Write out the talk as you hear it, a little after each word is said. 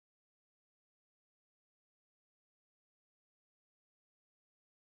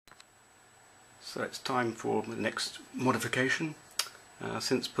So it's time for the next modification.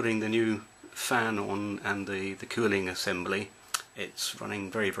 Since putting the new fan on and the cooling assembly, it's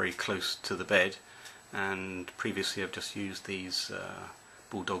running very close to the bed, and previously I've just used these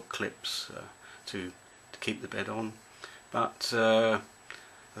bulldog clips to keep the bed on, but as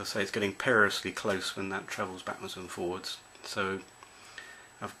I say, it's getting perilously close when that travels backwards and forwards. So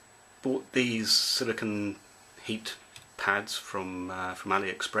I've bought these silicone heat pads from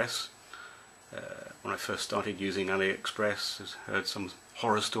AliExpress. When I first started using AliExpress, I heard some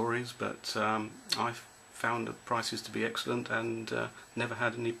horror stories, but I've found the prices to be excellent and never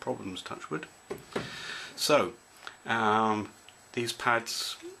had any problems, touch wood. So these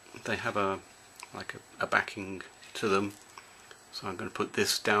pads, they have a backing to them, so I'm going to put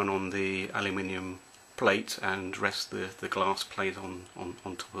this down on the aluminium plate and rest the glass plate on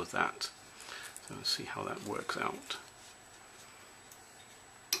top of that. So let's see how that works out.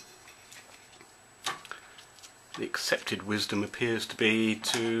 The accepted wisdom appears to be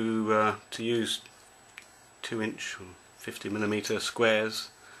to use 2-inch 50mm squares,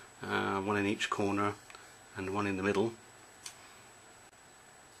 one in each corner and one in the middle.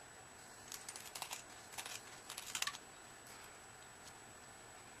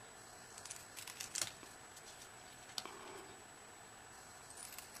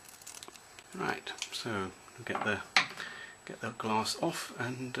 Right, so get the glass off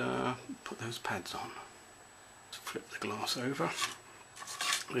and put those pads on. Flip the glass over.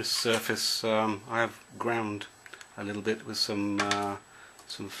 This surface I have ground a little bit with some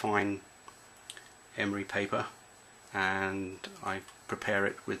fine emery paper, and I prepare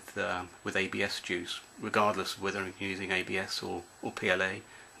it with ABS juice, regardless of whether I'm using ABS or PLA.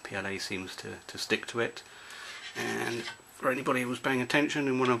 PLA seems to stick to it. And for anybody who was paying attention,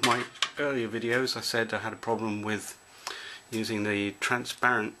 in one of my earlier videos I said I had a problem with using the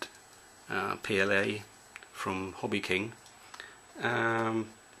transparent PLA from Hobby King,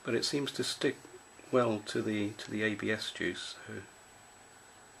 but it seems to stick well to the ABS juice, so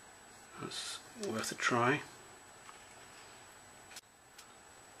that's worth a try.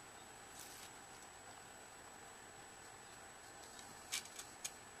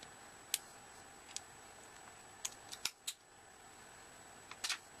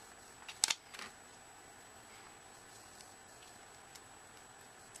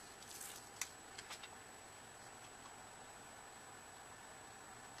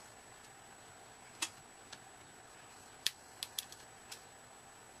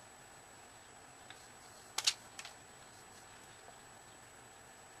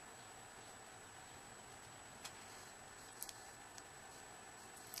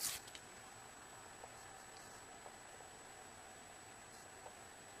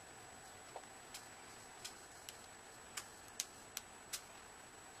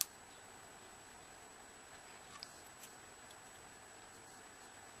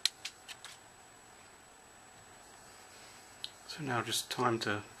 So now just time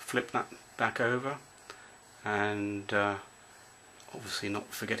to flip that back over, and obviously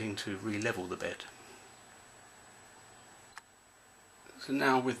not forgetting to re-level the bed. So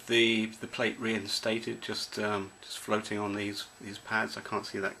now with the plate reinstated, just floating on these pads, I can't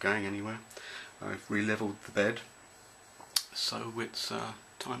see that going anywhere. I've re-leveled the bed, so it's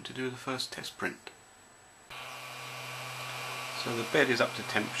time to do the first test print. So the bed is up to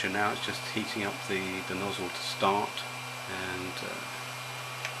temperature now. It's just heating up the nozzle to start, and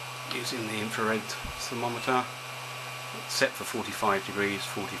using the infrared thermometer, it's set for 45 degrees,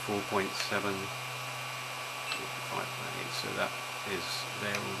 44.7, 45.8, so that is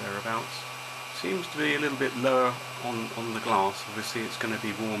there or thereabouts. Seems to be a little bit lower on the glass. Obviously it's going to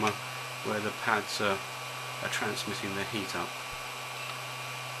be warmer where the pads are transmitting the heat up.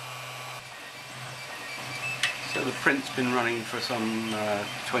 So the print's been running for some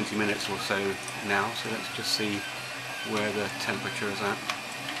 20 minutes or so now, so let's just see where the temperature is at.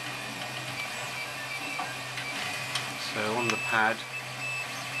 So on the pad,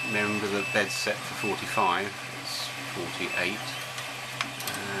 remember the bed's set for 45, it's 48,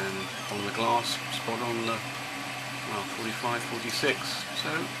 and on the glass, spot on the 45, 46, so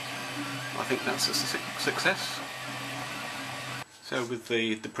I think that's a success. So with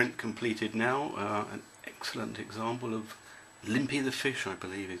the print completed now, an excellent example of Limpy the fish, I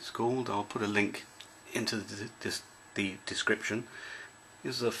believe it's called. I'll put a link into the description.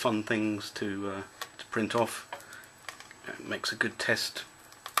 These are fun things to print off. It makes a good test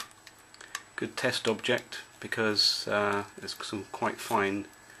object, because there's some quite fine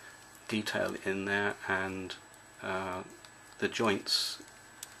detail in there, and the joints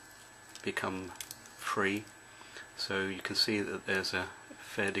become free, so you can see that there's a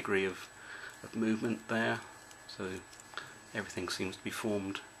fair degree of of movement there, so everything seems to be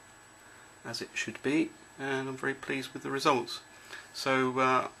formed as it should be, and I'm very pleased with the results. So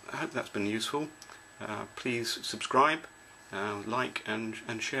I hope that's been useful. Please subscribe, like and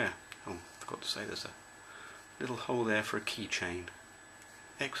share. Oh, I forgot to say there's a little hole there for a keychain.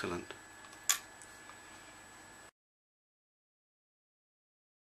 Excellent.